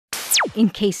in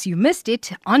case you missed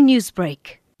it on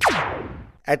Newsbreak.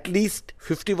 At least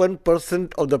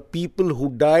 51% of the people who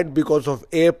died because of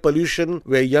air pollution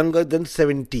were younger than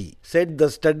 70, said the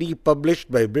study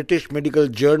published by British medical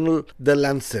journal The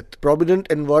Lancet. Prominent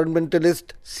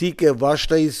environmentalist C.K.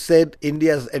 Vaishnavi said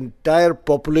India's entire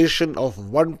population of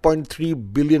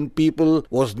 1.3 billion people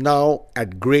was now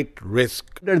at great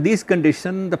risk. Under these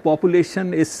conditions, the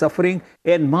population is suffering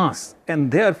en masse.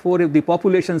 And therefore, if the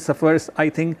population suffers, I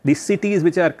think the cities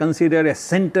which are considered as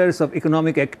centers of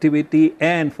economic activity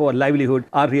and for livelihood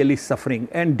are really suffering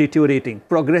and deteriorating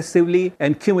progressively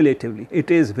and cumulatively.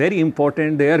 It is very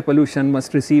important the air pollution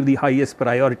must receive the highest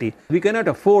priority. We cannot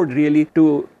afford really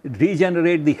to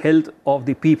regenerate the health of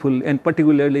the people and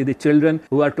particularly the children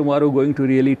who are tomorrow going to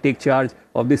really take charge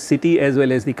of the city as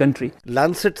well as the country.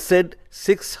 Lancet said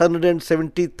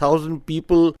 670,000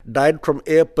 people died from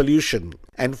air pollution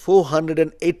and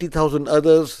 480,000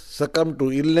 others succumbed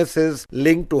to illnesses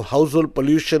linked to household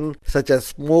pollution such as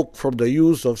smoke from the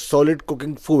use of solid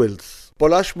cooking fuels.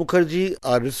 Palash Mukherjee,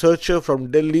 a researcher from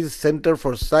Delhi's Center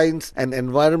for Science and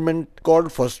Environment,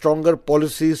 called for stronger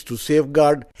policies to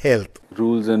safeguard health.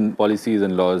 Rules and policies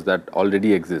and laws that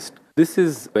already exist. This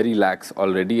is very lax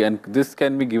already, and this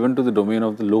can be given to the domain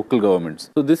of the local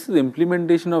governments. So this is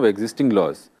implementation of existing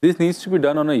laws. This needs to be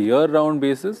done on a year-round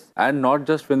basis and not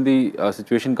just when the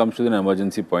situation comes to an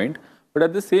emergency point. But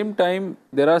at the same time,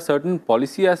 there are certain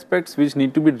policy aspects which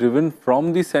need to be driven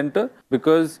from the center,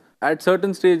 because at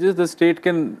certain stages, the state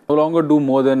can no longer do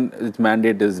more than its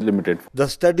mandate is limited. The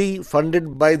study,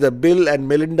 funded by the Bill and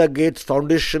Melinda Gates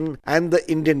Foundation and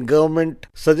the Indian government,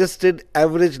 suggested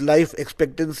average life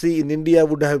expectancy in India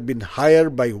would have been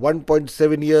higher by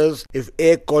 1.7 years if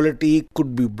air quality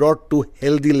could be brought to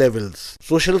healthy levels.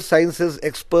 Social sciences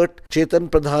expert Chetan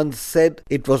Pradhan said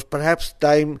it was perhaps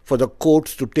time for the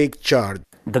courts to take charge.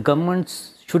 The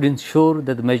governments should ensure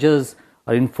that the measures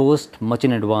are enforced much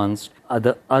in advance.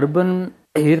 The urban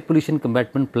air pollution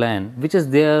combatant plan, which is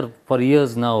there for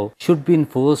years now, should be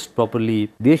enforced properly.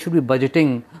 They should be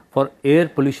budgeting for air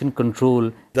pollution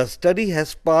control. The study has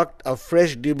sparked a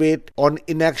fresh debate on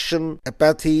inaction,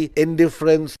 apathy,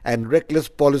 indifference and reckless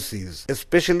policies,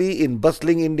 especially in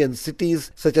bustling Indian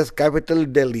cities such as capital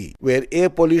Delhi, where air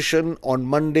pollution on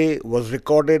Monday was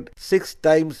recorded 6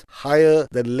 times higher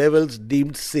than levels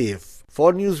deemed safe.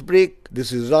 For Newsbreak,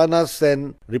 this is Rana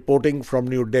Senn reporting from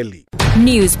New Delhi.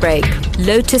 Newsbreak,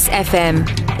 Lotus FM,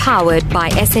 powered by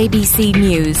SABC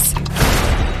News.